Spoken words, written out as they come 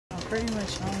Pretty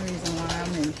much the only reason why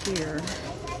I'm in here.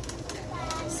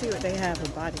 See what they have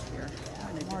about it here.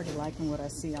 I'm already liking what I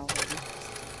see already.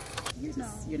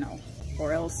 You know,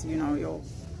 or else, you know,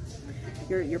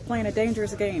 you're playing a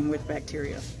dangerous game with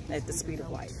bacteria at the speed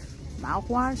of light.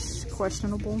 Mouthwash,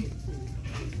 questionable.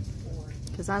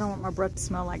 Because I don't want my breath to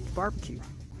smell like barbecue.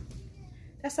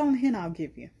 That's the only hint I'll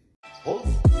give you. Oh.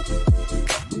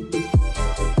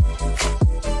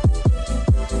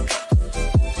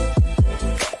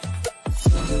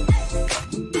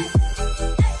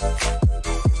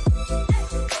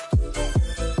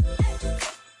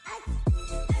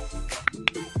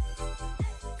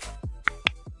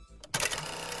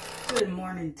 Good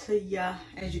morning to ya.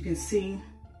 As you can see,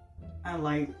 I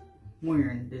like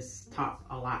wearing this top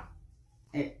a lot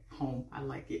at home. I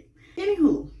like it.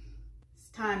 Anywho, it's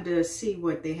time to see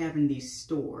what they have in these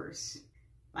stores.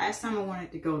 Last time I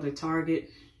wanted to go to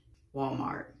Target,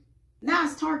 Walmart. Now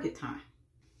it's Target time.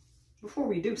 Before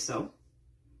we do so,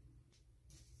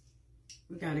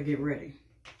 we gotta get ready.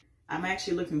 I'm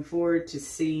actually looking forward to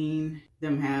seeing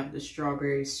them have the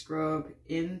strawberry scrub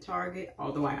in Target,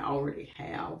 although I already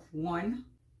have one.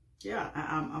 Yeah,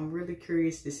 I'm really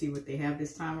curious to see what they have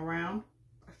this time around.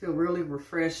 I feel really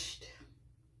refreshed.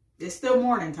 It's still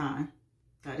morning time.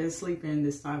 I didn't sleep in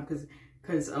this time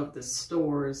because of the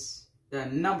stores, the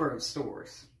number of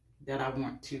stores that I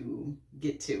want to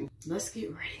get to. Let's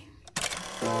get ready.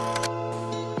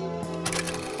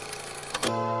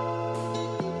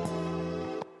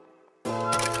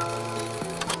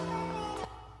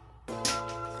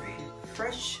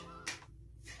 Fresh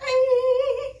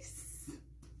face.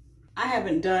 I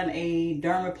haven't done a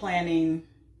dermaplaning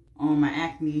on my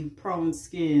acne prone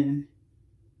skin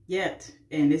yet,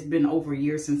 and it's been over a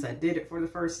year since I did it for the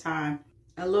first time.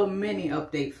 A little mini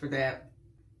update for that.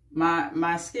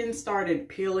 My skin started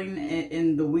peeling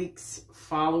in the weeks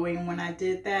following when I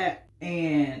did that,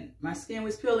 and my skin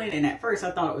was peeling, and at first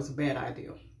I thought it was a bad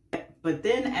idea. But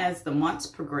then as the months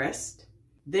progressed,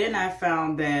 then I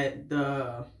found that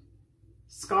the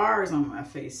scars on my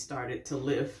face started to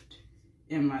lift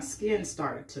and my skin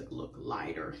started to look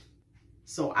lighter.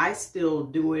 So I still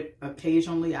do it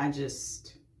occasionally. I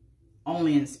just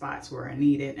only in spots where I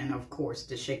need it, and of course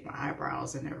to shake my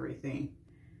eyebrows and everything.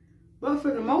 But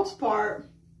for the most part,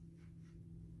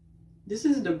 this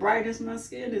is the brightest my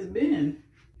skin has been.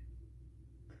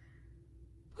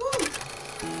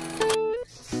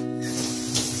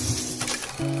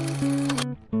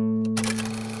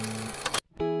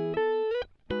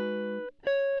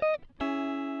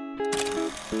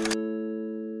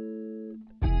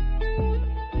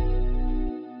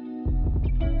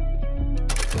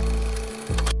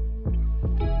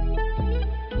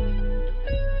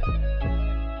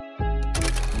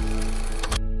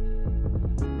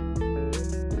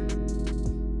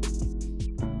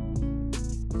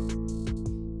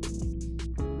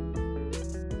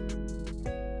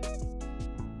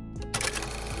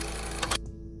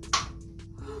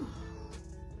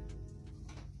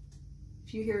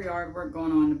 If you hear yard work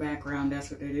going on in the background,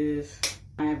 that's what it is.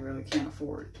 I really can't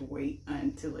afford to wait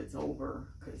until it's over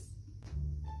because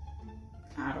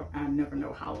I never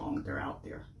know how long they're out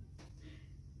there.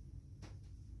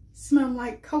 Smell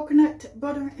like coconut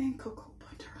butter and cocoa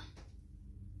butter.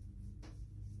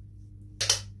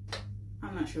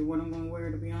 I'm not sure what I'm going to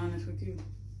wear, to be honest with you,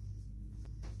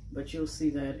 but you'll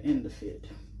see that in the fit.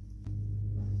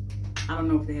 I don't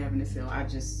know if they have any sale. I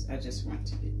just want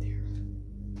to get there.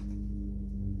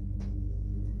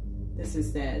 This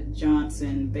is that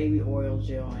Johnson baby oil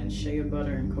gel and shea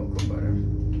butter and cocoa butter.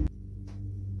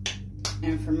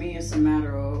 And for me, it's a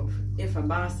matter of if I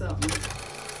buy something,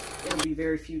 it'll be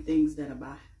very few things that I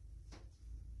buy.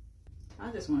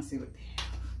 I just want to see what they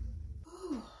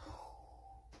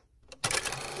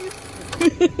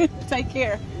have. Take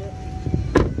care.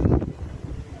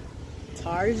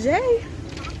 Target.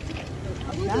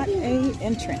 Not a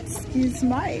entrance. Excuse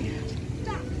me.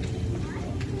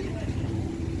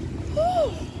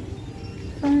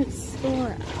 Current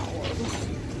store hours.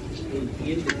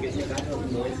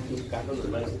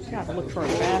 Gotta look for a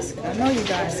basket. I know you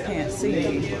guys can't see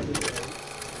me.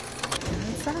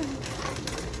 Inside.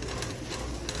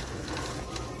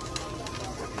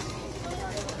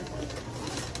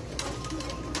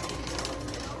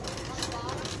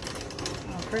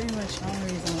 Pretty much the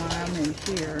only reason why I'm in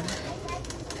here.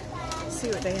 See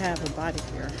what they have about it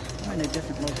here. I'm in a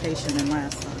different location than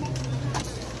last time.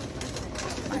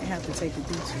 Might have to take a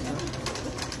detour.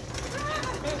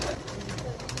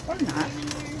 Or not.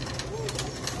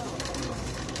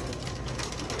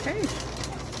 Okay.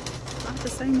 Not the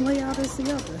same layout as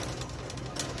the other.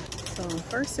 So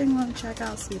first thing I want to check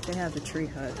out, see if they have the tree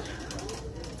hut.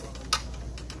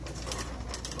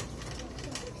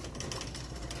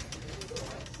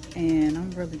 And I'm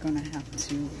really gonna have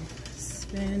to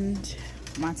spend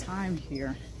my time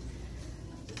here.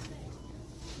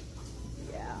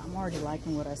 Yeah, I'm already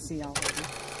liking what I see already.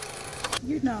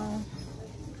 You know,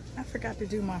 I forgot to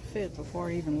do my fit before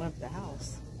I even left the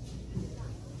house.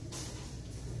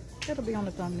 It'll be on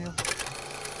the thumbnail.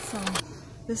 So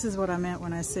this is what I meant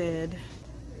when I said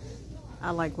I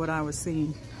like what I was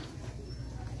seeing.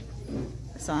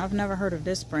 So I've never heard of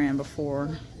this brand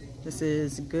before. This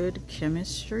is Good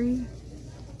Chemistry.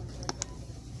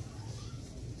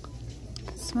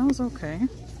 It smells okay.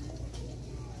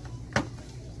 It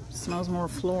smells more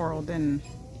floral than,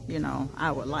 you know,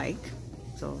 I would like.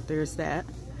 So there's that.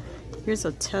 Here's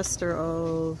a tester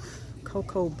of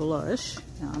Cocoa Blush.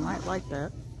 Now, I might like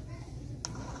that.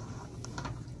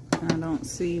 I don't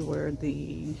see where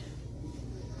the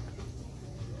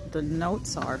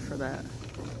notes are for that.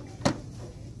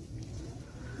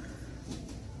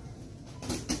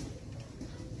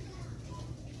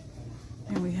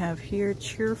 And we have here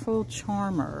Cheerful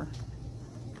Charmer.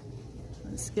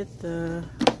 Let's get the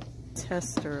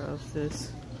tester of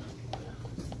this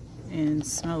and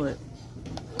smell it.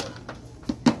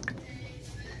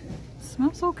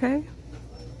 Smells okay.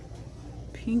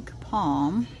 Pink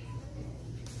Palm.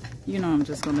 You know I'm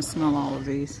just gonna smell all of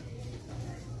these.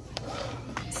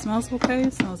 It smells okay,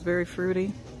 it smells very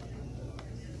fruity.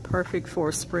 Perfect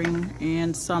for spring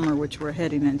and summer, which we're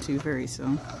heading into very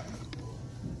soon.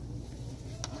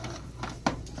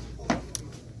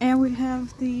 And we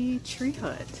have the Tree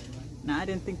Hut. Now, I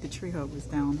didn't think the Tree Hut was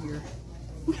down here.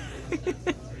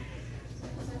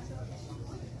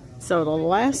 So the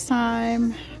last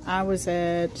time I was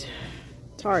at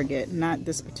Target, not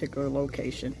this particular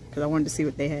location, because I wanted to see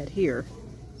what they had here.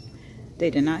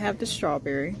 They did not have the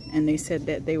strawberry, and they said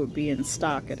that they would be in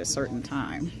stock at a certain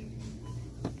time.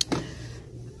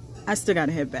 I still got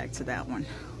to head back to that one.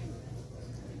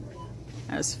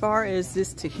 As far as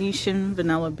this Tahitian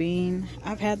vanilla bean,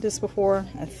 I've had this before.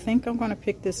 I think I'm going to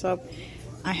pick this up.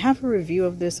 I have a review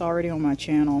of this already on my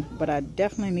channel, but I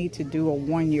definitely need to do a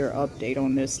 1-year update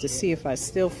on this to see if I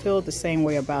still feel the same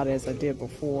way about it as I did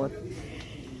before.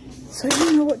 So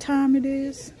you know what time it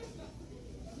is?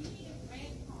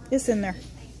 It's in there.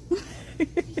 We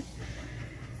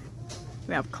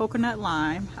have coconut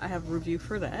lime. I have a review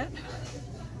for that.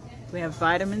 We have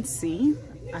vitamin C.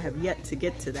 I have yet to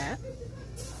get to that.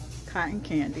 Cotton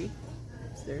candy.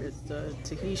 There's the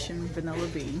Tahitian vanilla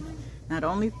bean. Now the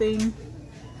only thing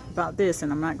about this,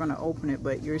 and I'm not going to open it,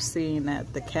 but you're seeing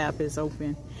that the cap is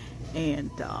open, and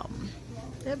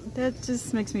that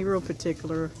just makes me real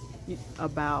particular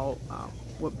about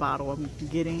what bottle I'm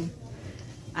getting.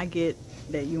 I get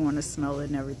that you want to smell it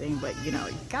and everything, but you know,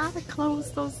 you gotta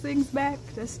close those things back.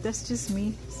 That's just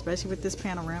me, especially with this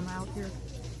panorama out here.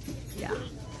 Yeah.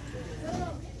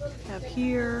 Have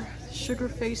here sugar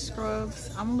face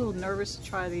scrubs. I'm a little nervous to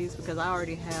try these because I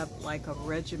already have like a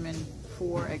regimen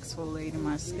for exfoliating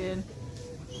my skin.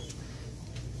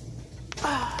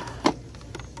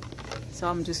 So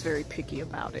I'm just very picky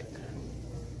about it.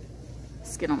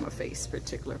 Skin on my face in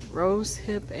particular. Rose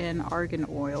hip and argan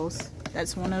oils.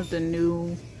 That's one of the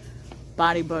new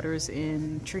body butters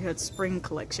in Tree Hut spring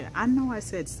collection. I know I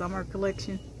said summer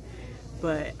collection,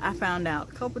 but I found out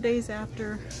a couple days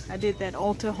after I did that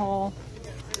Ulta haul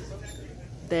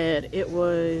that it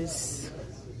was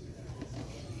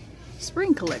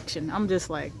spring collection. I'm just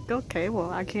like, okay, well,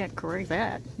 I can't correct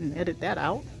that and edit that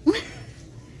out.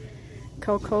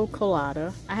 Cocoa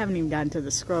Colada. I haven't even gotten to the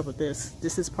scrub of this.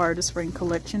 This is part of the spring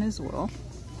collection as well.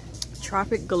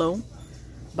 Tropic Glow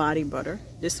body butter.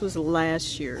 This was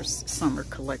last year's summer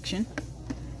collection.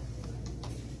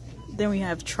 Then we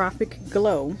have Tropic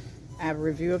Glow. I have a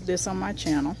review of this on my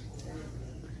channel.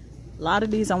 A lot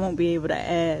of these I won't be able to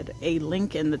add a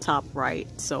link in the top right,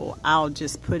 so I'll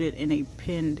just put it in a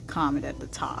pinned comment at the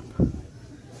top.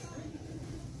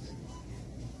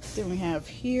 Then we have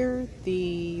here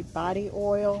the body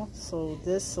oil. So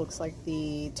this looks like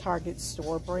the Target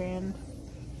store brand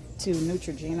to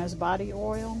Neutrogena's body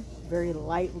oil. Very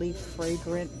lightly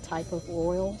fragrant type of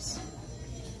oils.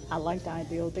 I like the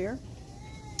idea there.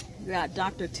 We got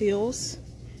Dr. Teal's.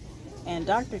 And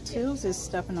Dr. Teal's is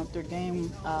stepping up their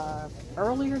game.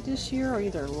 Earlier this year or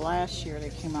either last year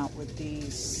they came out with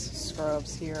these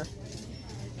scrubs here.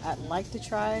 I'd like to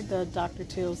try the Dr.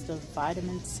 Teal's, the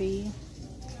vitamin C.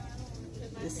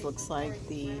 This looks like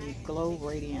the Glow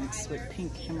Radiance with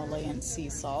pink Himalayan sea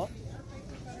salt.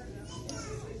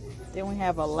 Then we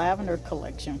have a lavender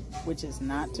collection, which is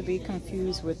not to be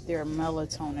confused with their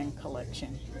melatonin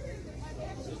collection.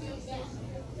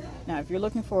 Now, if you're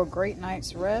looking for a great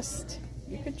night's rest,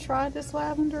 you could try this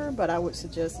lavender, but I would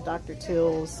suggest Dr.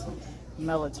 Teal's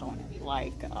melatonin,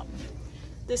 like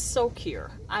this soak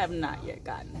here. I have not yet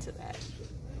gotten to that.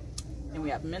 And we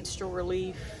have menstrual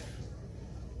relief,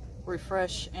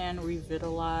 refresh and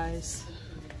revitalize.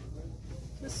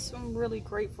 Just some really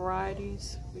great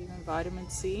varieties. Even vitamin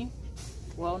C,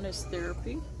 wellness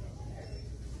therapy,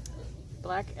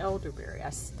 black elderberry.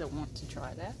 I still want to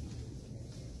try that.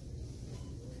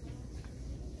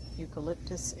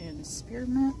 Eucalyptus and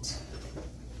spearmint,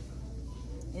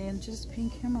 and just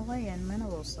pink Himalayan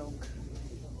mineral soak.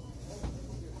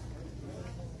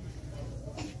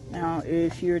 Now,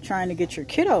 if you're trying to get your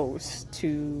kiddos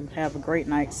to have a great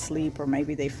night's sleep, or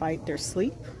maybe they fight their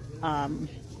sleep,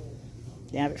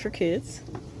 you have it for kids.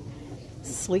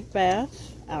 Sleep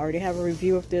bath. I already have a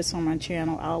review of this on my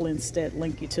channel. I'll instead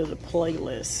link you to the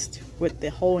playlist with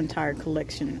the whole entire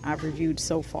collection I've reviewed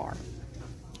so far.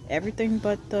 Everything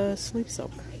but the sleep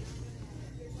soak.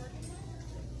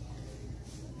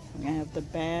 We have the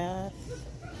bath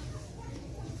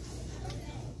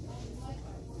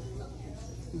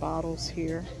bottles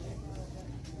here.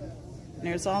 And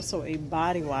there's also a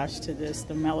body wash to this,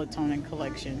 the melatonin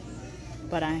collection,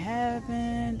 but I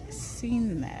haven't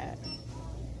seen that.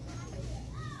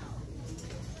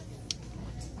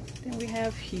 Then we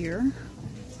have here,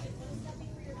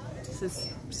 this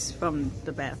is from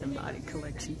the Bath and Body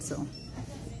collection. So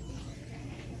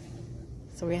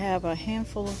we have a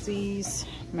handful of these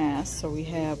masks. So we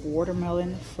have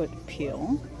watermelon foot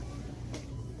peel.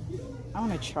 I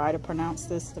want to try to pronounce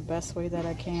this the best way that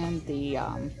I can. The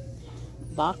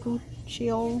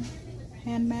Bakuchiol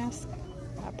hand mask.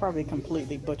 I probably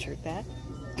completely butchered that.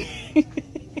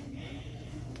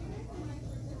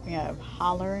 We have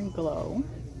Holler and Glow.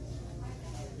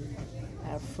 I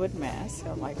have foot mask.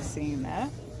 I like seeing that.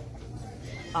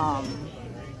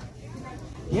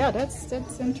 Yeah, that's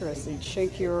interesting.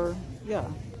 Shake your, yeah,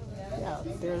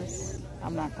 there's,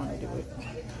 I'm not going to do it.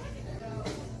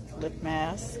 Lip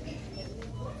mask.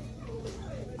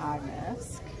 Eye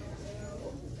mask.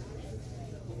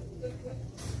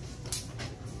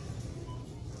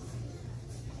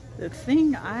 The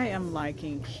thing I am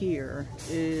liking here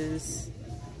is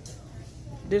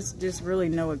there's really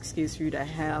no excuse for you to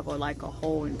have like a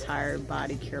whole entire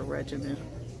body care regimen.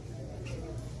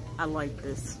 I like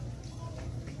this.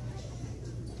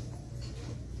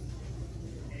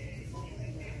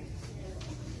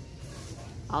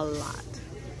 A lot.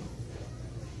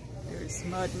 There's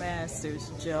mud mask, there's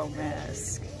gel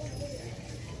mask,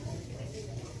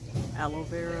 aloe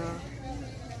vera.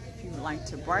 If you like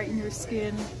to brighten your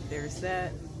skin, there's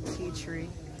that. Tea tree.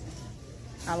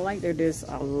 I like that there's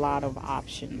a lot of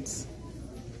options.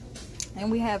 And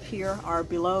we have here our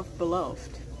beloved.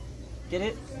 Get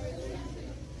it?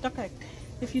 Okay.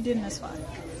 If you didn't, that's fine.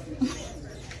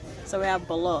 So we have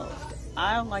beloved.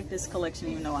 I like this collection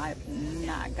even though I have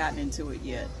not gotten into it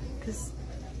yet. Because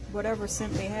whatever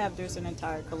scent they have, there's an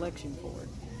entire collection for it.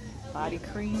 Body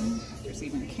cream. There's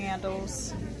even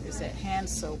candles. There's that hand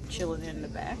soap chilling in the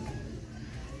back.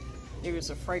 There's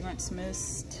a fragrance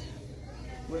mist.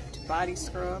 Whipped body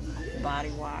scrub,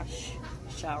 body wash,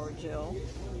 shower gel.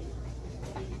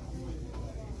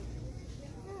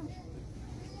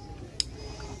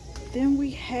 Then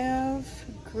we have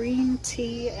green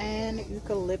tea and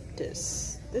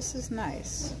eucalyptus. This is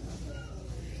nice.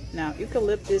 Now,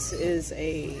 eucalyptus is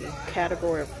a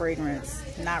category of fragrance,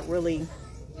 not really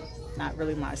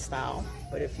my style,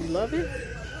 but if you love it,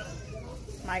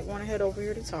 might want to head over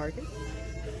here to Target.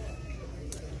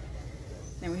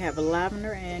 Then we have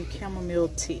lavender and chamomile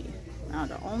tea. Now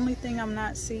the only thing I'm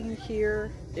not seeing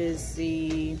here is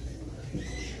the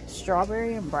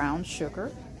strawberry and brown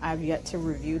sugar. I've yet to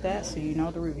review that, so you know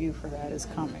the review for that is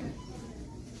coming.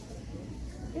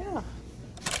 Yeah,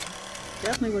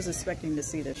 definitely was expecting to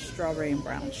see the strawberry and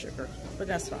brown sugar, but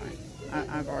that's fine.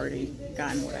 I've already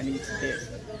gotten what I need to do.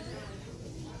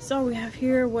 So we have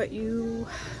here what you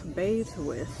bathe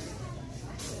with.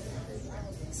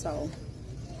 So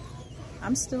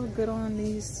I'm still good on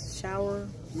these shower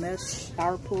mesh,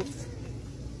 showerproof,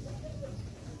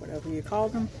 whatever you call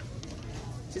them.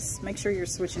 Just make sure you're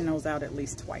switching those out at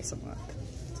least twice a month.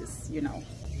 Just, you know,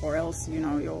 or else, you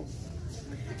know,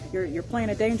 you're playing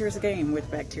a dangerous game with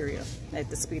bacteria at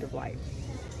the speed of light.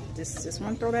 Just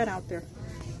want to throw that out there.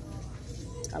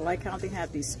 I like how they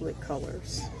have these split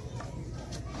colors.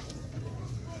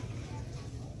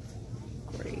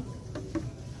 Great.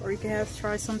 Or you can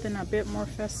try something a bit more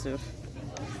festive.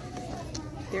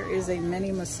 There is a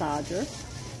mini massager,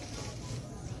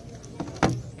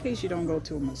 in case you don't go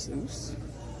to a masseuse.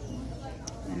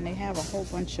 And they have a whole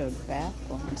bunch of bath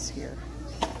bombs here.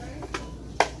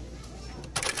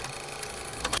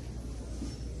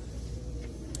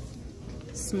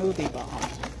 smoothie bomb.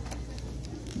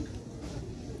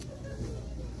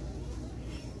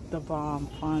 The bomb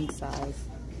font size.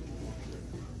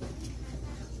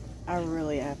 I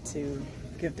really have to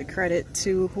give the credit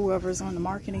to whoever's on the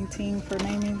marketing team for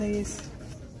naming these.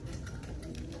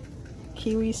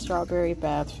 Kiwi strawberry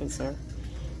bath fizzer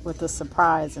with a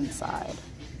surprise inside.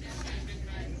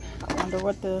 I wonder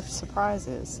what the surprise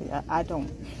is. See, I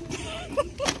don't.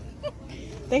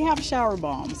 They have shower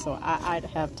bombs, so I'd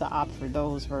have to opt for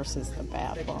those versus the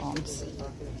bath bombs.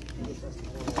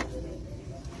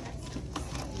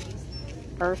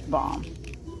 Earth bomb.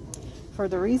 For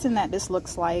the reason that this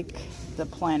looks like the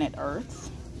planet Earth,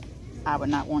 I would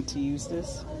not want to use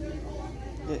this.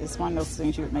 It's one of those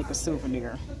things you would make a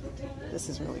souvenir. This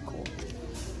is really cool.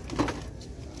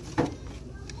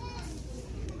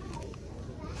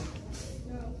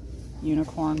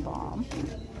 Unicorn bomb.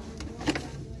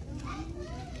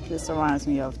 This reminds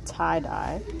me of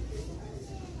tie-dye.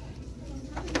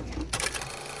 I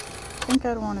think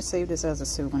I'd want to save this as a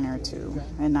souvenir too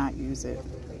and not use it.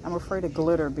 I'm afraid of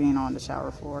glitter being on the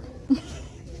shower floor.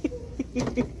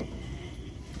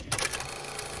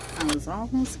 I was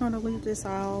almost going to leave this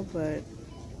out, but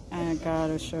I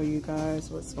gotta show you guys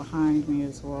what's behind me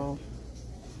as well.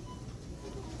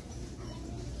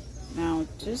 Now,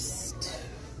 just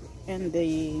in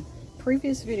the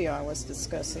previous video I was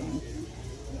discussing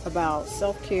about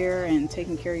self-care and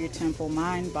taking care of your temple,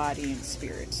 mind, body, and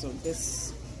spirit. So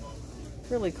this,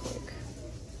 really quick,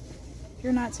 if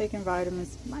you're not taking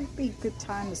vitamins, it might be a good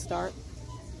time to start.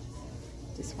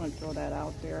 Just want to throw that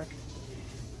out there.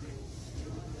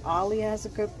 Ollie has a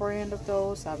good brand of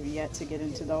those. I've yet to get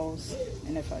into those,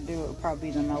 and if I do, it will probably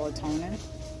be the melatonin.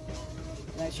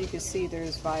 And as you can see,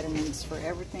 there's vitamins for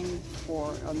everything,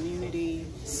 for immunity,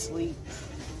 sleep.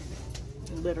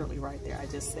 Literally right there, I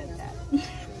just said that.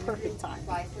 Perfect time.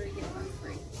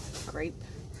 Grape.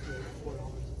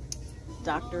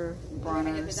 Dr.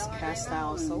 Bronner's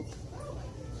Castile soap.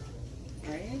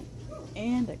 Right.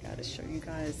 And I gotta show you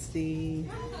guys the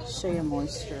Shea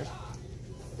Moisture.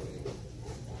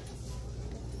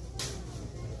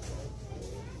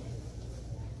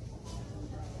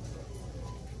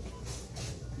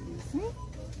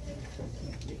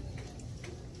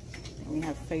 We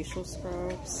have facial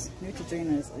scrubs.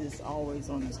 Neutrogena is always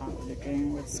on the top of the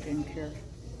game with skincare.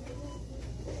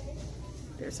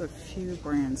 There's a few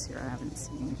brands here I haven't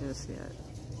seen just yet.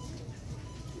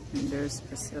 And there's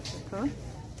Pacifica.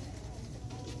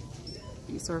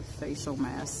 These are facial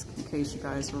masks, in case you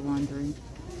guys were wondering.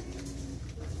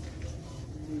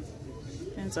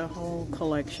 It's a whole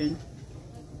collection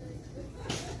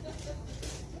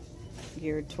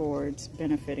geared towards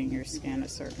benefiting your skin a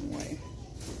certain way.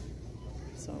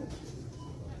 So,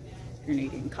 if you're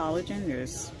needing collagen,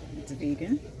 it's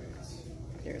vegan.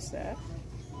 There's that.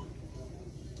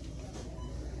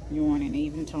 You want an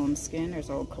even toned skin, there's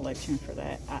a whole collection for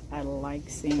that. I like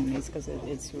seeing these because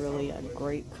it's really a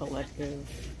great collective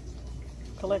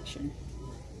collection.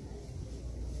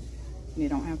 You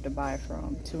don't have to buy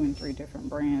from 2 and 3 different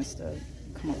brands to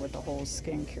come up with a whole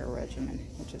skincare regimen,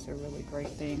 which is a really great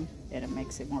thing, and it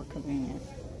makes it more convenient.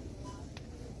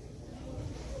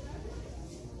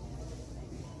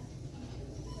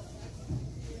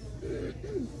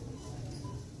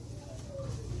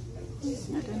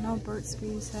 I didn't know Burt's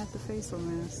Bees had the facial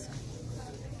mask.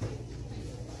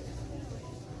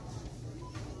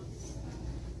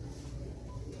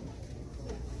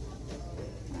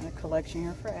 Got a collection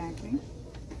here for acne.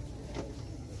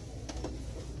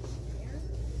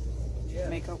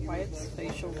 Makeup wipes,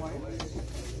 facial wipes.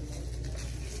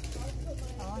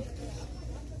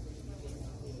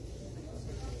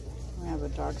 We have a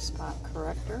dark spot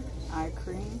corrector, eye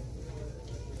cream,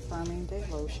 firming day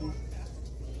lotion.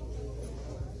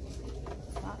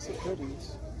 Lots of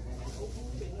goodies.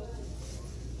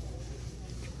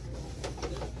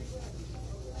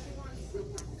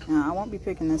 Now, I won't be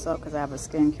picking this up because I have a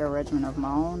skincare regimen of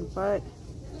my own, but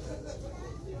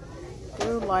I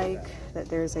do like that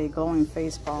there's a glowing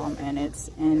face balm and it's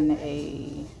in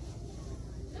a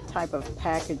type of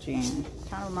packaging.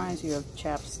 Kind of reminds you of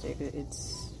chapstick.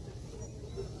 It's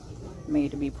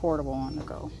made to be portable on the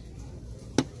go.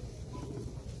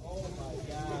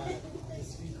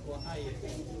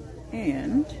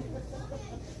 And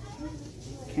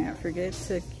can't forget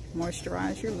to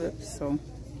moisturize your lips, so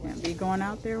can't be going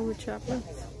out there with chapped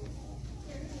lips.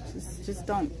 Just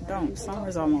don't.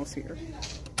 Summer's almost here.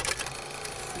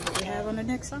 See what we have on the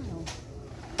next aisle.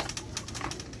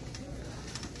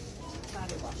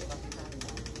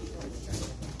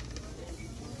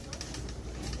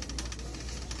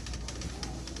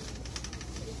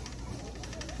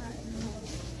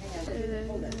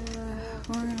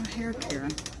 for hair care.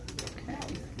 Okay.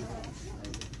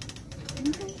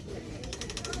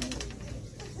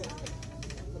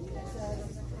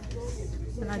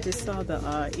 And I just saw the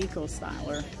Eco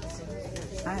Styler.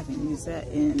 I haven't used that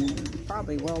in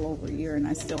probably well over a year, and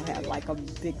I still have like a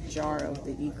big jar of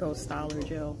the Eco Styler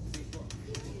gel.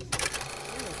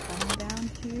 Coming down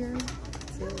here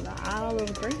to the Isle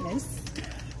of Greatness.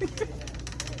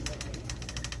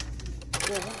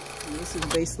 This is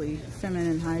basically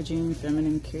feminine hygiene,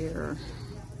 feminine care.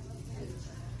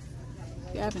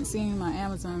 If you haven't seen my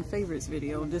Amazon favorites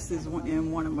video, this is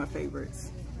one of my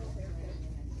favorites.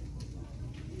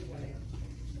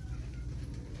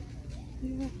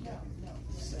 Yeah.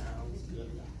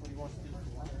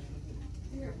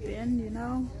 Then, you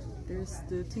know, there's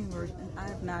the teen version. I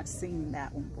have not seen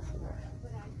that one before.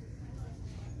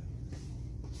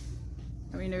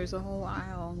 I mean, there's a whole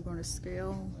aisle. I'm going to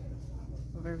scale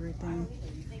of everything.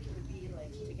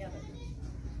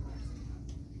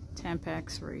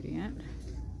 Tampax Radiant.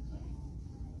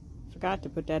 Forgot to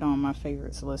put that on my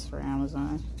favorites list for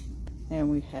Amazon. And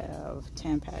we have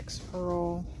Tampax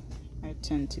Pearl. I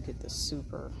tend to get the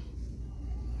super.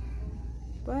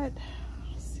 But,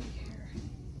 let's see here.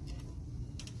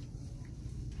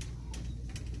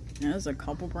 Now, there's a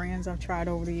couple brands I've tried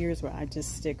over the years, but I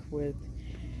just stick with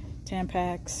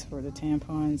Tampax for the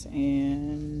tampons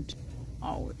and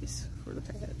Always for the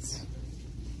pads.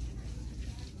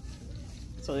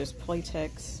 So there's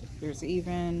Playtex, there's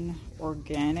even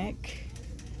organic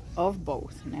of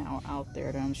both now out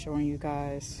there that I'm showing you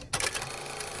guys.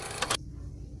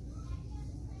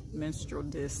 Menstrual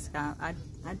discs, I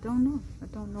don't know. I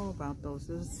don't know about those.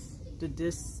 This, the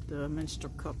discs, the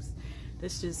menstrual cups,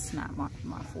 that's just not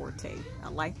my forte. I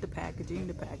like the packaging.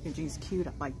 The packaging's cute.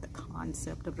 I like the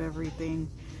concept of everything.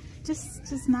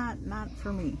 Just not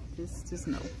for me. Just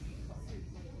no.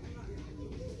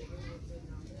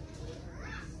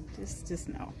 Just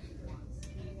no.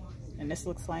 And this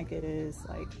looks like it is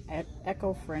like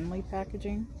eco-friendly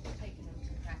packaging,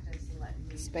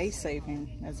 space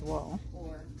saving as well.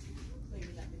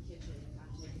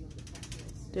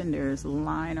 Then there's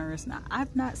liners. Now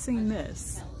I've not seen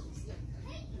this.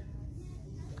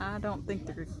 I don't think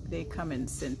they come in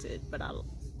scented, but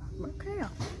okay,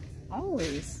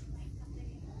 Always.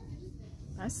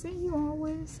 I see you,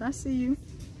 Always. I see you.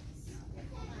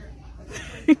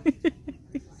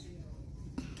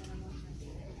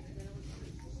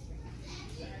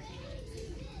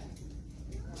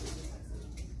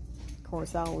 Of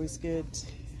course, I always get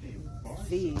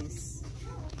these.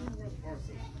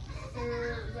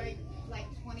 They're like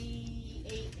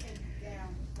 28 and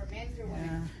down for men's or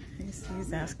women. Yeah,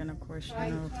 he's asking a question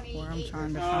of where I'm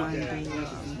trying to find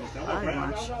the body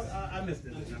wash.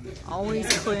 Always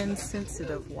Cleanse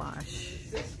Sensitive Wash.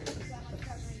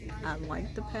 I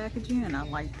like the packaging and I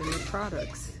like the new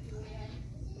products.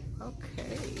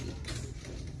 Okay.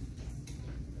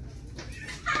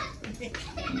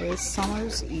 There's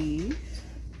Summer's Eve.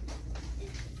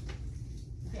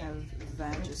 We have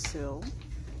Vagisil.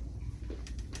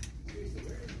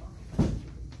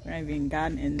 I haven't even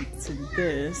gotten into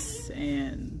this,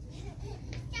 and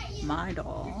My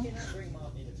Doll.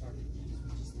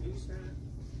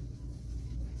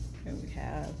 And we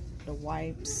have the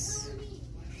wipes.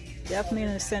 Definitely an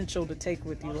essential to take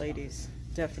with you, ladies.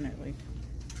 Definitely.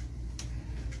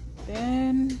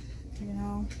 Then, you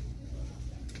know,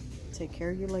 take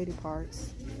care of your lady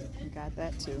parts. We got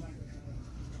that too.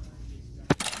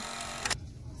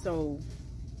 So,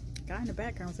 guy in the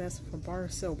background is asking for bar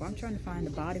soap. I'm trying to find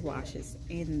the body washes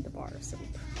in the bar soap.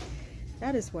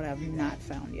 That is what I've not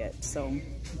found yet. So,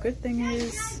 good thing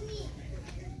is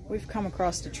we've come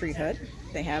across the Tree Hut.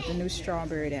 They have the new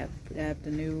strawberry. They have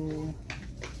the new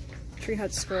Tree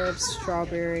Hut scrubs,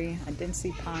 strawberry. I didn't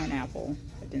see pineapple.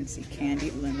 I didn't see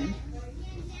candied lemon.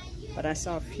 But I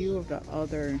saw a few of the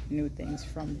other new things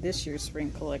from this year's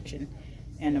spring collection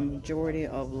and a majority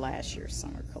of last year's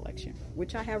summer collection,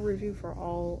 which I have reviewed for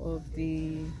all of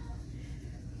the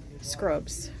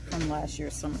scrubs from last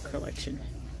year's summer collection.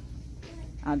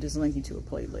 I'll just link you to a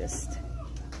playlist.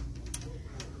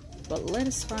 But let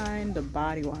us find the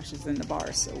body washes and the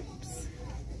bar soaps.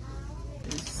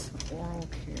 There's oral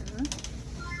care.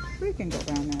 We can go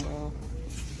down that aisle.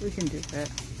 We can do that.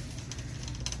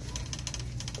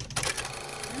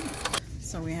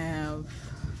 So we have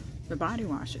the body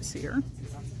washes here.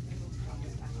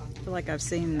 I feel like I've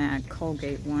seen that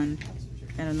Colgate one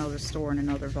in another store in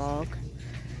another vlog.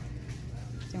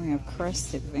 Then we have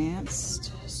Crest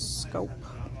Advanced Scope,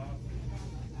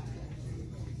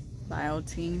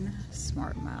 Biotine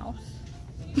Smart Mouth.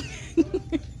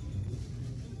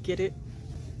 Get it?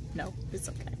 No, it's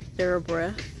okay.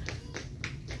 TheraBreath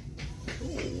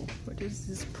Ooh, what is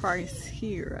this price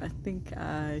here? I think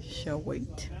I shall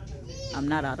wait. I'm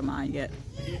not out of mine yet.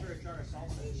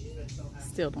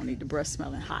 Still don't need the breath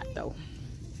smelling hot though.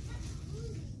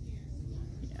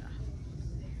 Yeah.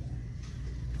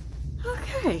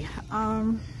 Okay.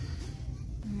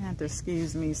 You have to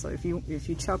excuse me. So if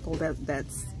you chuckle,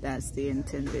 that's the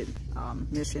intended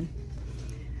mission.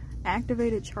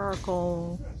 Activated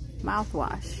charcoal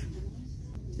mouthwash.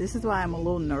 This is why I'm a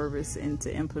little nervous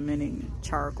into implementing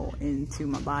charcoal into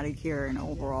my body care and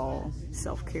overall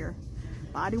self-care.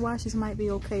 Body washes might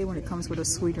be okay when it comes with a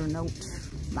sweeter note.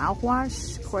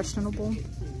 Mouthwash, questionable.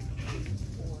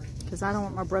 Because I don't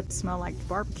want my breath to smell like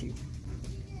barbecue.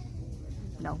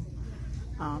 No.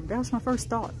 That was my first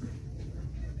thought.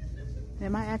 It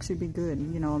might actually be good,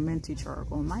 you know, a minty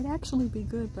charcoal. It might actually be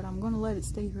good, but I'm going to let it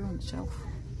stay here on the shelf.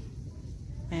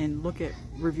 And look at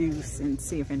reviews and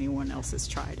see if anyone else has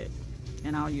tried it.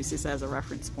 And I'll use this as a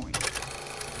reference point.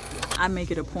 I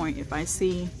make it a point if I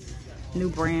see new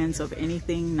brands of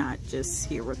anything, not just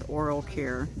here with oral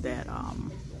care, that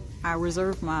I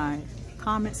reserve my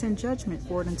comments and judgment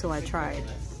for it until I try it,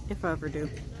 if I ever do.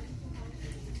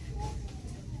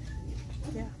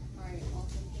 Yeah.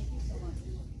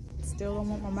 Still don't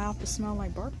want my mouth to smell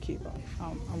like barbecue though.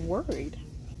 I'm worried.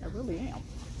 I really am.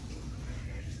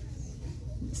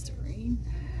 Listerine.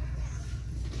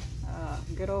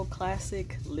 Good old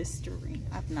classic Listerine.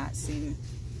 I've not seen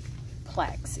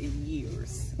plaques in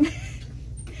years.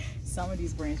 Some of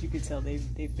these brands, you could tell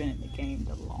they've been in the game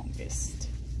the longest.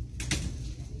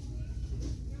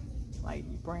 Like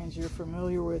brands you're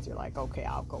familiar with, you're like, okay,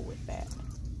 I'll go with that.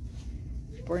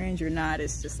 Brands you're not,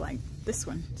 it's just like this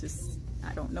one, just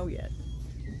I don't know yet.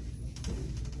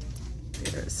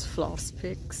 There's Floss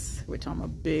Picks, which I'm a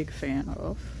big fan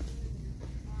of.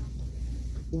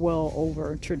 Well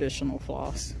over traditional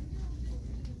floss.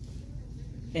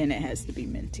 And it has to be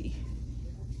minty.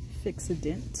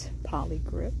 Fix-A-Dent Poly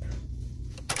Grip.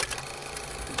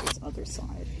 This other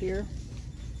side here.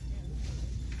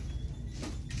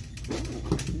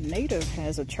 Native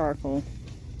has a charcoal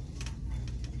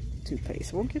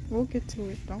toothpaste. We'll get to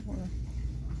it, don't worry.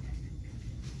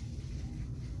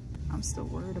 I'm still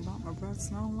worried about my breath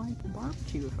smelling like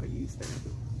barbecue if I use that.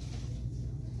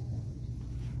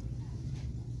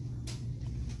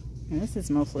 And this is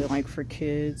mostly like for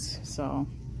kids, so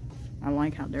I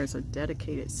like how there's a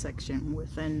dedicated section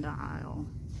within the aisle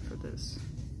for this.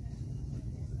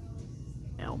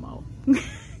 Elmo.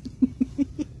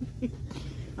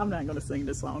 I'm not gonna sing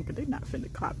this song because they're not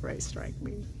finna copyright strike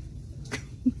me.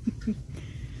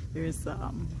 There's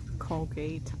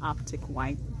Colgate Optic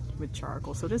White with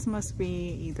charcoal. So this must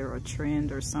be either a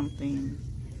trend or something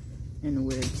in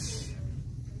which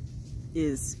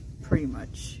is pretty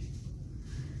much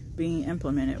being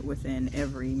implemented within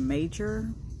every major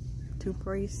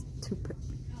toothpaste,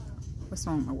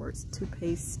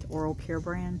 oral care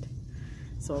brand.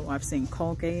 So I've seen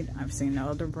Colgate, I've seen the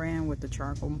other brand with the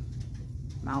charcoal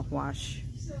mouthwash.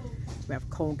 We have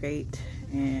Colgate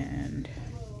and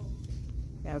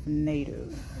we have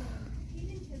Native.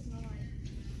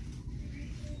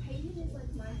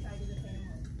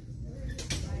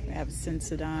 We have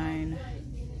Sensodyne.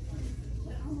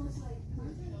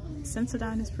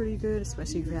 Sensodyne is pretty good,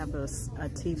 especially if you have a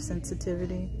teeth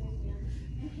sensitivity.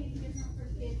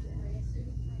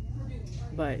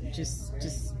 But just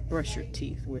brush your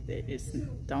teeth with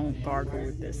it. Don't gargle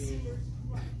with this.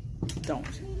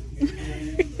 Don't.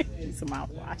 It's a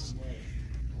mouthwash.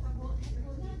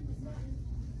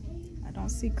 I don't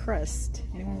see Crest.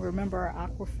 Anyone remember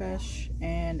Aquafresh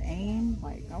and AIM?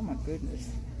 Like, oh my goodness.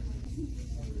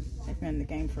 They've been in the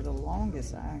game for the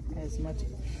longest. As much,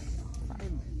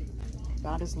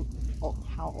 about as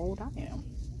how old I am.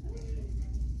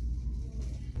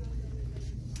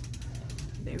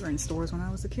 They were in stores when I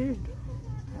was a kid.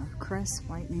 Crest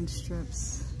whitening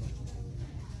strips.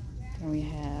 Then we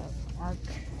have Arc.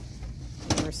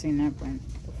 I've never seen that brand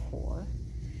before.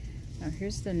 Now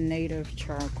here's the Native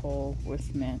charcoal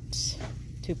with mint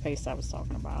toothpaste I was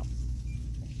talking about.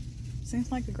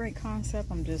 Seems like a great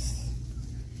concept. I'm just,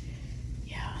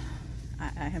 yeah,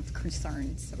 I have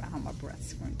concerns about how my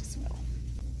breath's going to smell.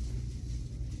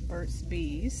 Burt's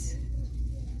Bees.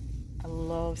 I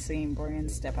love seeing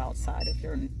brands step outside of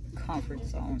their comfort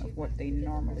zone of what they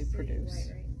normally produce.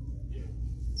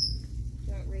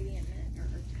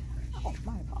 Oh,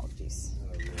 my apologies.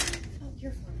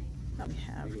 You're fine. We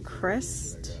have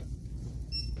Crest.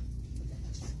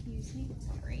 Excuse me,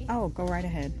 sorry. Oh, go right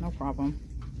ahead, no problem.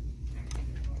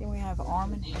 Then we have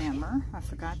Arm & Hammer. I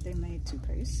forgot they made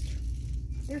toothpaste.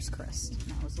 There's Crest.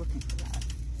 I was looking for that.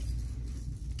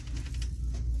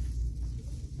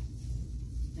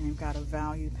 And got a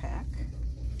value pack,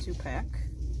 2-pack.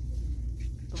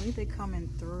 I believe they come in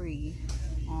 3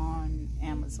 on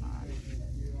Amazon.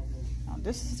 Now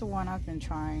this is the one I've been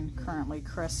trying currently,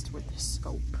 Crest with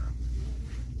scope.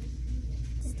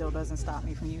 Still doesn't stop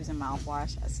me from using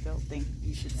mouthwash. I still think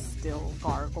you should still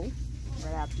gargle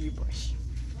right after you brush.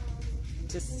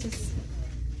 Just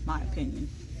my opinion.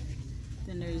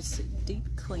 Then there's Deep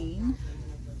Clean.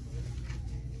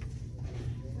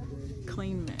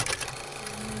 Clean Mint.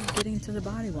 Getting to the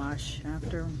body wash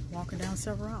after walking down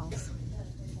several aisles.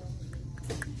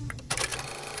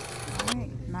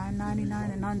 Alright,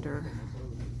 $9.99 and under.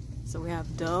 So we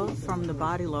have Dove from the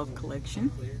Body Love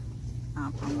collection.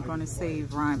 I'm going to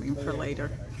save rhyming for later.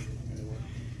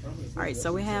 Alright,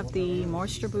 so we have the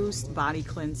Moisture Boost Body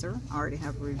Cleanser. I already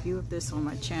have a review of this on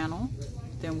my channel.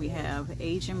 Then we have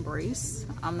Age Embrace.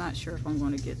 I'm not sure if I'm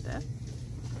going to get that.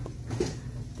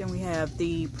 Then we have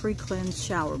the Pre-Cleansed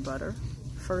Shower Butter,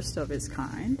 first of its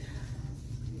kind.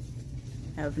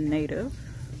 Have Native,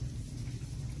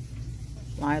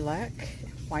 Lilac,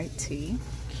 White Tea,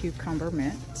 Cucumber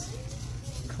Mint,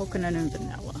 Coconut and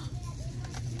Vanilla.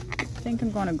 I think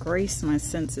I'm going to grace my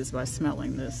senses by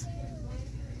smelling this.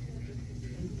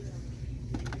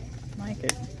 Like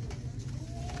it.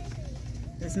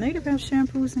 Does Native have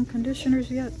shampoos and conditioners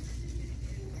yet?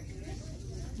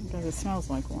 Because it smells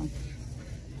like one.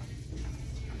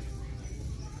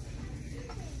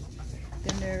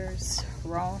 Then there's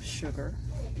Raw Sugar.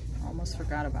 I almost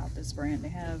forgot about this brand. They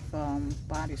have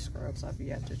body scrubs I've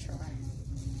yet to try.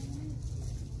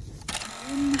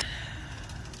 And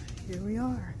here we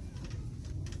are.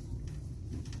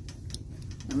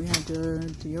 And we have the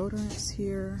deodorants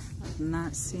here. I've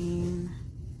not seen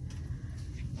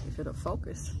if it'll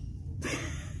focus.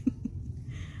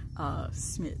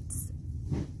 Smith's.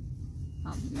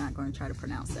 I'm not going to try to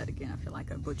pronounce that again. I feel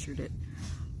like I butchered it.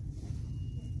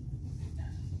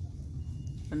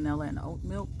 Vanilla and oat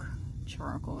milk,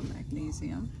 charcoal and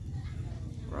magnesium,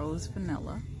 rose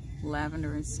vanilla,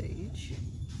 lavender and sage.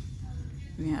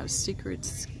 We have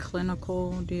Secret's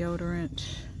clinical deodorant.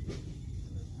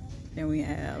 Then we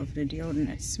have the deodorant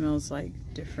that smells like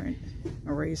different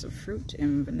arrays of fruit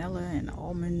and vanilla and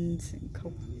almonds and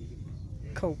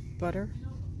cocoa butter.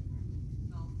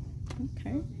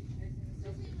 Okay.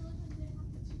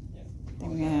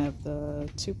 Then we have the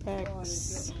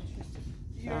 2-packs,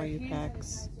 value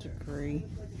packs, Degree.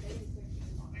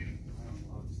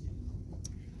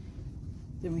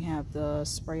 Then we have the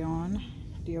spray-on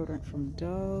deodorant from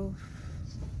Dove.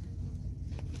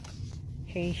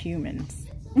 Hey Humans.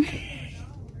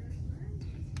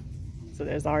 So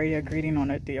there's already a greeting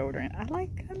on a deodorant. I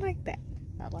like that.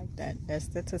 I like that.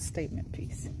 That's a statement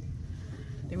piece.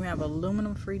 Then we have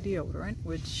aluminum-free deodorant,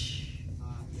 which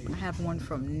I have one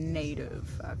from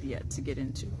Native I've yet to get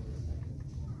into.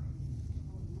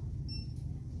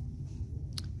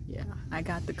 Yeah, I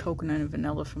got the coconut and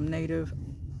vanilla from Native.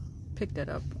 Picked that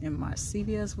up in my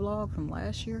CVS vlog from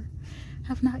last year.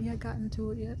 Have not yet gotten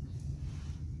to it yet.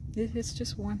 It's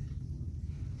just one.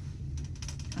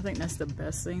 I think that's the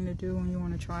best thing to do when you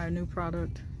want to try a new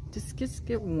product. Just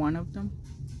get one of them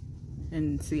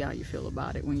and see how you feel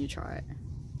about it when you try it.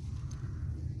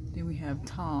 Then we have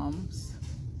Tom's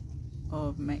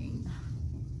of Maine.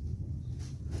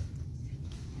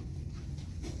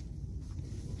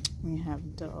 We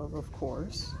have Dove, of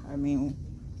course. I mean,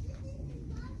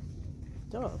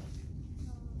 Dove.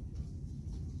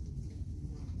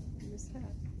 What is that?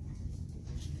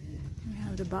 We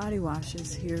have the body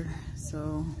washes here.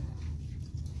 So,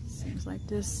 seems like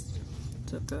this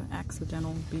took an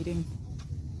accidental beating,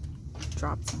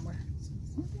 dropped somewhere.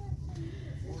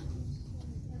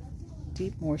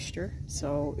 Deep Moisture.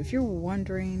 So, if you're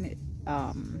wondering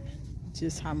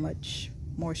just how much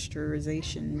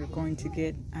moisturization you're going to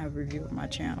get, I have a review on my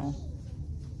channel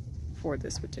for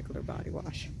this particular body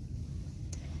wash.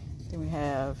 Then we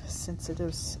have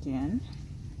Sensitive Skin.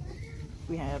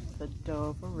 We have the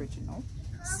Dove Original,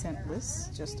 scentless,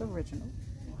 just original.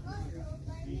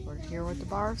 We're here with the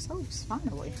bar of soaps,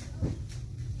 finally.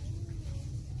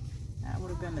 That would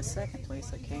have been the second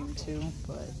place I came to,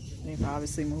 but they've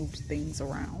obviously moved things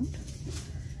around.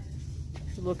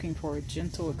 If you're looking for a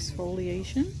gentle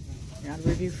exfoliation, I got a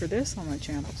review for this on my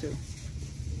channel too.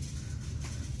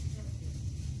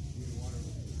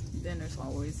 Then there's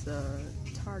always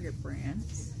Target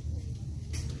brands.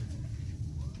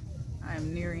 I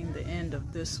am nearing the end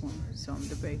of this one, so I'm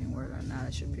debating whether or not I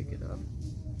should pick it up.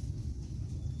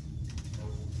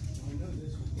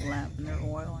 Lavender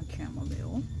oil and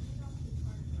chamomile.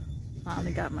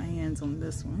 Finally got my hands on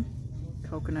this one.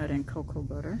 Coconut and cocoa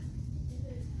butter.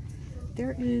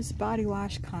 there is body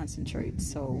wash concentrate.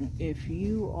 So if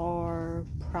you are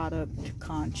product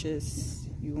conscious,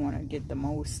 you want to get the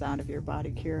most out of your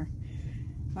body care,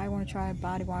 you might want to try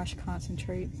body wash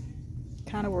concentrate.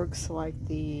 Kind of works like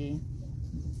the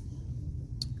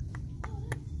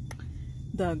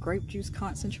grape juice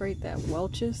concentrate that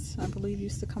Welch's, I believe,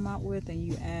 used to come out with, and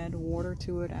you add water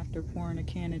to it after pouring a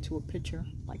can into a pitcher,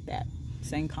 like that.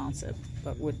 Same concept,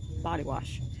 but with body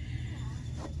wash.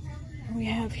 We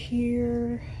have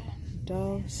here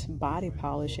Dove's body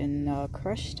polish in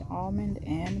crushed almond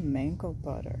and mango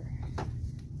butter.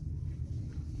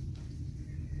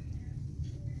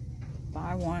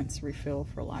 Buy once, refill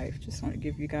for life. Just want to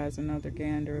give you guys another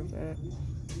gander of that.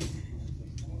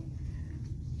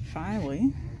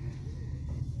 Finally,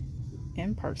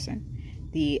 in person,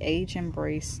 the Age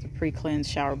Embrace, the pre-cleansed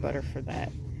shower butter for that.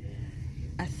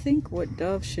 I think what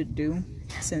Dove should do,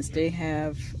 since they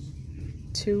have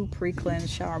 2 pre-cleansed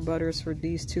shower butters for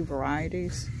these 2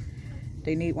 varieties,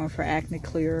 they need one for Acne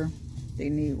Clear, they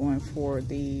need one for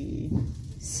the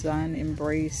Sun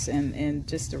Embrace, and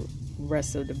just the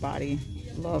rest of the Body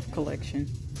Love collection.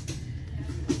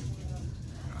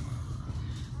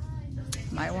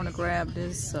 Might want to grab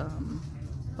this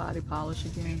body polish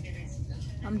again.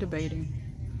 I'm debating.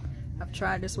 I've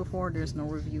tried this before. There's no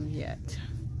review yet.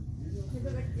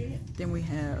 Then we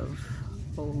have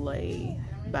Olay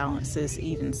Balances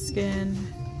Even Skin,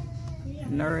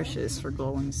 Nourishes for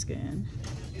glowing skin,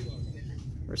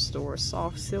 Restore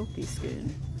soft silky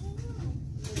skin.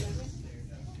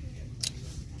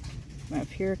 I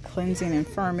have here Cleansing and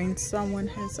Firming. Someone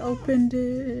has opened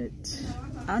it.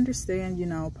 I understand, you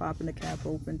know, popping the cap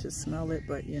open to smell it,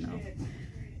 but you know,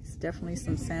 it's definitely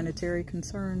some sanitary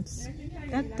concerns.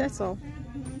 That's all.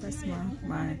 That's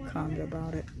my comment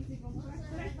about it.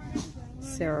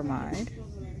 Ceramide.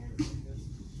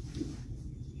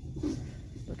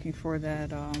 Looking for that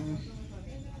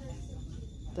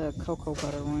the cocoa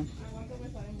butter one.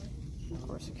 Of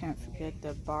course, you can't forget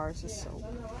the bars of soap.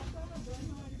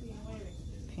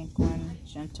 Pink one,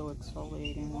 gentle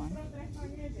exfoliating one.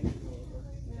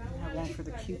 I have one for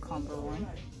the cucumber one.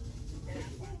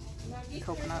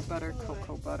 Coconut butter,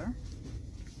 cocoa butter.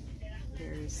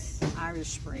 There's Irish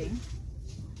Spring.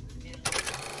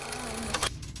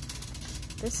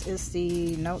 This is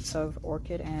the notes of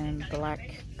orchid and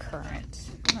black currant.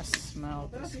 I'm gonna smell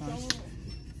this one.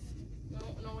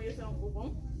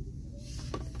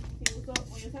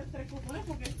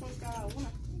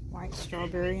 White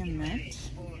strawberry and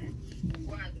mint.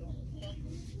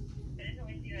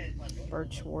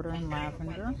 Birch water and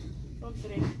lavender.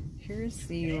 Here's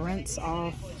the rinse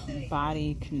off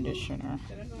body conditioner.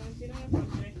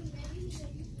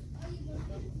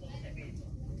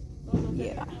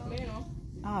 Yeah,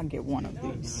 I'll get one of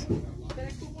these.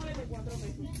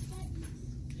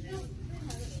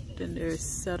 Then there's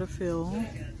Cetaphil.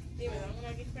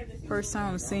 First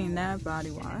time I'm seeing that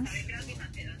body wash.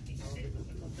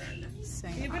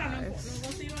 St. Ives.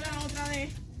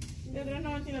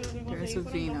 There's a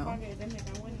Vino.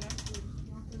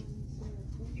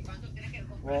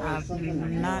 I've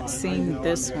not seen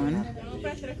this one.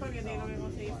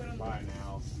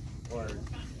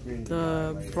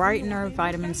 The Brightener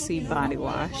Vitamin C Body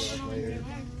Wash.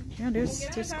 Yeah, there's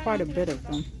quite a bit of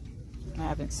them I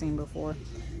haven't seen before.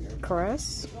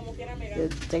 Crest, the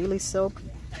Daily Silk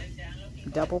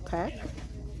Double Pack.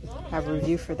 I have a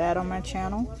review for that on my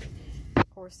channel. Of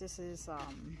course, this is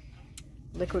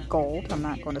liquid gold. I'm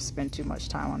not going to spend too much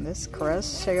time on this.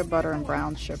 Crest, shea butter, and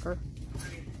brown sugar.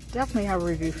 Definitely have a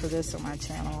review for this on my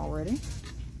channel already.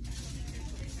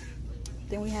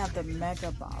 Then we have the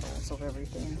mega bottles of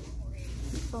everything.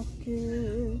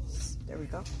 Focus. There we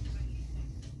go.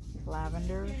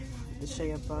 Lavender, the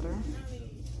shea butter,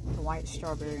 the white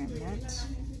strawberry and mint,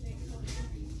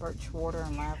 birch water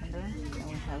and lavender. Then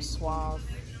we have Suave.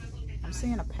 I'm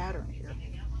seeing a pattern here.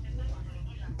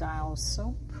 Dial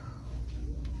soap.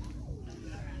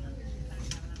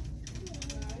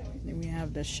 Then we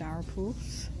have the shower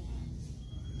proofs.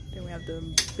 Then we have the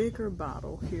bigger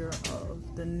bottle here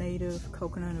of the Native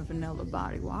Coconut and Vanilla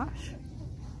Body Wash.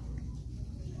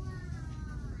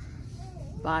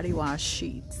 Body wash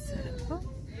sheets.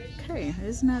 Okay,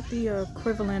 isn't that the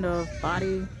equivalent of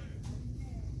body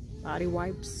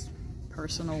wipes,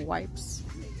 personal wipes?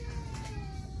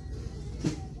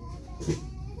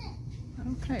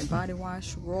 Okay, body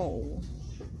wash roll.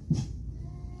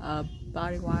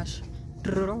 Body wash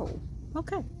roll.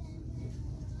 Okay.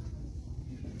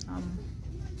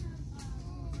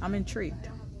 I'm intrigued.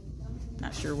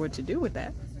 Not sure what to do with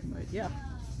that, but yeah.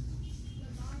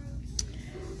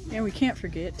 And we can't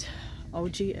forget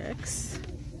OGX.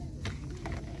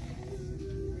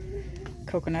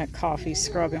 coconut coffee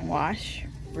scrub and wash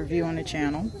review on the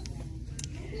channel.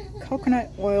 Coconut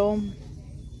oil,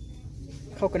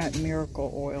 coconut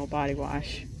miracle oil body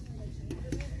wash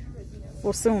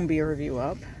will soon be a review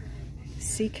up.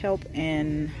 Sea kelp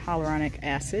and hyaluronic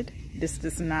acid. This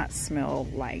does not smell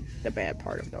like the bad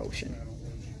part of the ocean.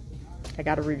 I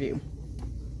got a review.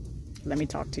 Let me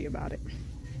talk to you about it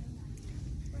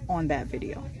on that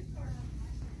video.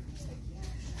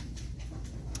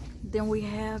 Then we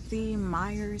have the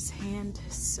Myers hand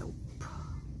soap.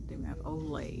 Then we have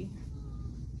Olay.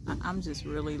 I'm just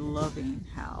really loving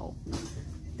how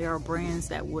there are brands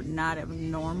that would not have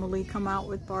normally come out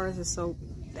with bars of soap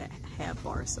that have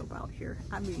bar soap out here.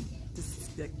 I mean, this is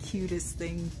the cutest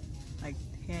thing, like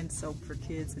hand soap for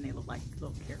kids, and they look like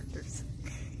little characters.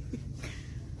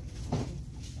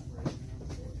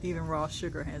 Even Raw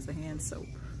Sugar has a hand soap.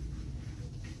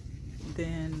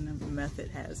 Then Method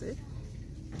has it.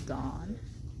 Dawn.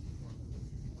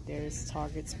 There's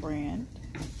Target's brand.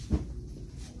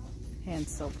 Hand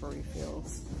soap for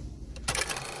refills.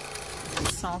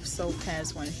 The soft soap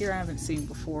has one here I haven't seen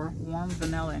before. Warm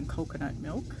vanilla and coconut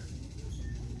milk.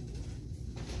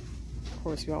 Of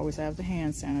course, you always have the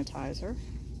hand sanitizer.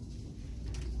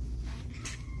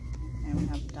 And we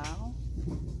have Dial.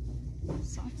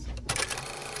 Soft soap.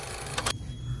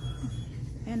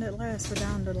 And at last, we're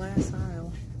down to the last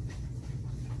aisle.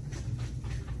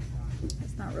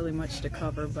 It's not really much to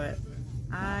cover, but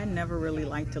I never really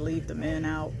like to leave the men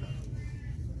out,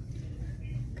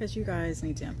 because you guys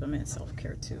need to implement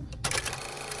self-care too.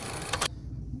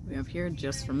 We have here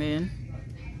Just for Men.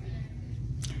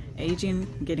 Aging,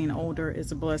 getting older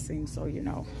is a blessing, so you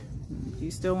know, if you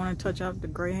still want to touch up the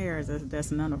gray hairs, that's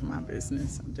none of my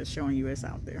business. I'm just showing you it's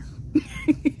out there.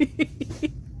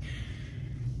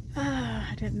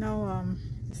 I didn't know,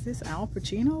 is this Al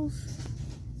Pacino's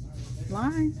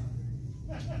line?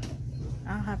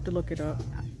 I'll have to look it up.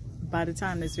 By the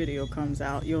time this video comes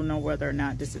out, you'll know whether or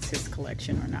not this is his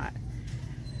collection or not.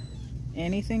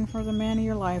 Anything for the man of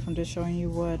your life. I'm just showing you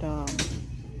what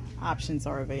options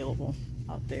are available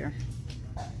out there.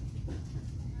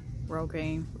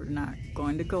 Rogaine, we're not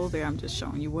going to go there. I'm just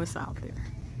showing you what's out there.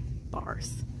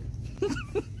 Bars.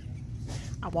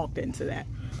 I walked into that.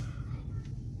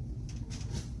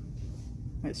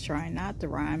 Let's try not to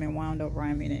rhyme and wound up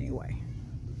rhyming anyway.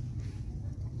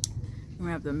 We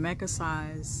have the Mega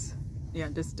Size. Yeah,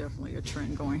 this is definitely a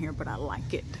trend going here, but I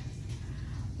like it.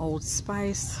 Old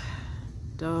Spice,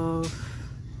 Dove.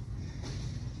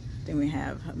 Then we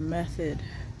have Method.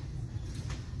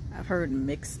 I've heard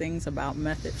mixed things about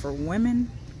Method for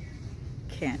women.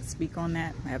 Can't speak on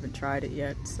that. I haven't tried it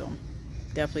yet, so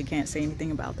definitely can't say anything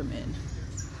about the men.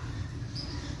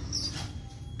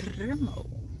 Tremo.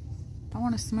 I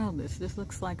want to smell this. This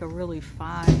looks like a really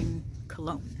fine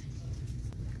cologne.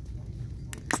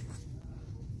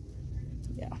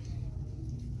 Yeah.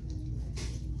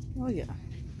 Oh yeah.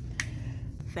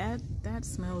 That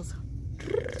smells.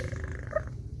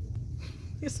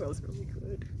 It smells really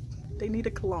good. They need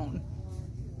a cologne.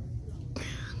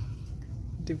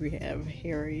 Do we have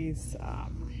Harry's?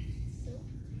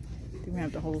 Do we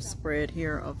have the whole spread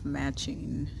here of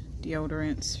matching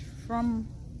deodorants from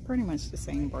pretty much the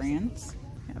same brands.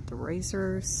 We have the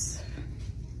razors.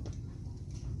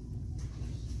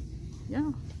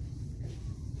 Yeah.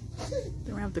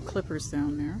 Then we have the clippers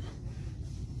down there.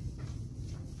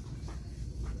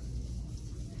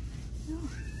 Yeah,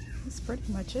 that's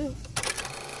pretty much it.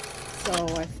 So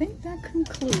I think that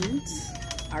concludes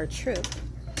our trip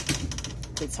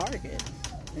to Target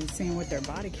and seeing what their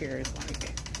body care is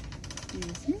like.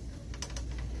 Excuse me.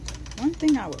 One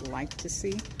thing I would like to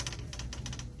see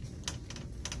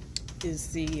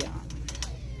is the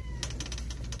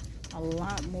a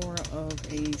lot more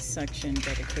of a section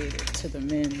dedicated to the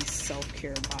men's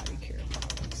self-care body care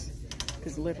products,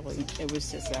 because literally it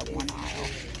was just that one aisle.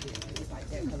 Like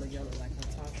that color yellow, like on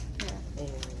top. Yeah.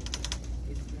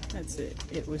 That's it.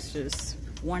 It was just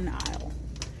one aisle.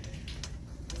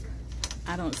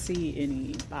 I don't see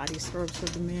any body scrubs for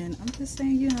the men. I'm just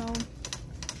saying, you know,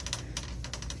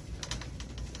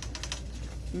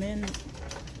 men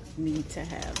need to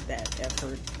have that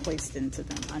effort placed into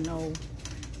them. I know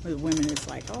with women it's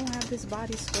like, oh, I have this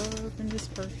body scrub and this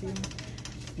perfume.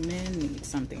 Men need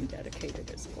something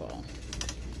dedicated as well.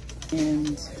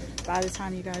 And by the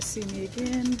time you guys see me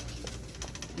again,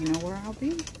 you know where I'll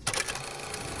be.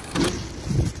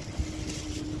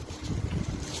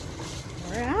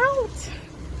 We're out.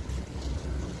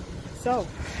 So,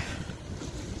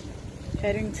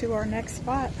 heading to our next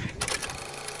spot.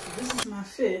 This is my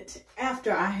fit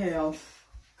after I have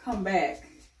come back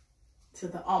to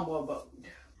the humble abode.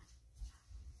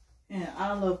 And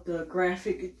I love the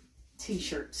graphic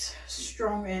t-shirts.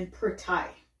 Strong and pretty.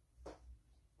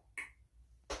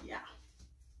 Yeah.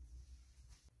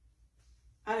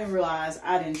 I didn't realize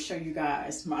I didn't show you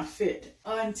guys my fit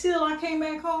until I came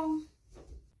back home.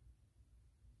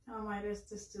 I might have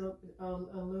just still a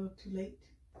little too late,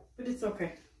 but it's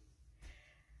okay.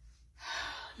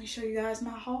 Let me show you guys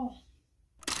my haul.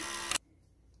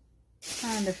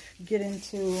 Trying to get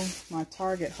into my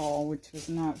Target haul, which was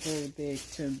not very big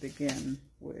to begin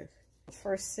with.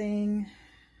 First thing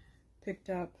picked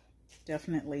up,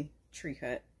 definitely Tree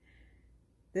Hut.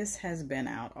 This has been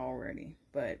out already,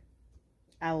 but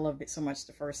I loved it so much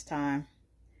the first time.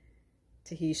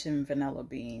 Tahitian vanilla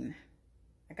bean.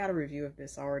 I got a review of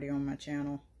this already on my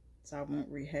channel, so I won't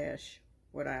rehash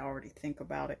what I already think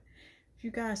about it. If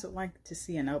you guys would like to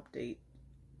see an update,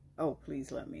 oh,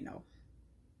 please let me know.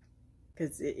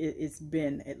 Because it's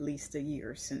been at least a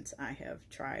year since I have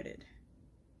tried it.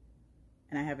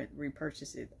 And I haven't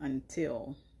repurchased it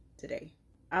until today.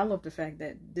 I love the fact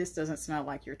that this doesn't smell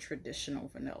like your traditional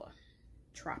vanilla.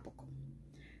 Tropical.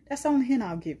 That's the only hint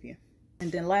I'll give you.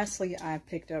 And then lastly, I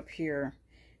picked up here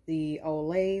the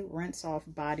Olay Rinse Off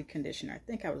Body Conditioner. I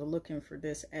think I was looking for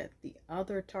this at the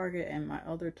other Target and my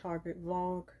other Target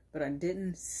vlog, but I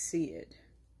didn't see it.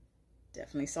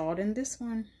 Definitely saw it in this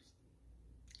one.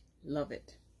 Love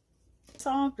it.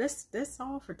 That's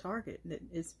all for Target.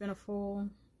 It's been a full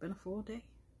day.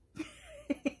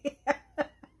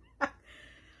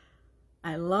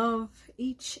 I love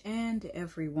each and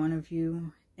every one of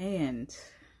you, and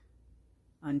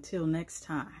until next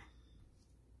time.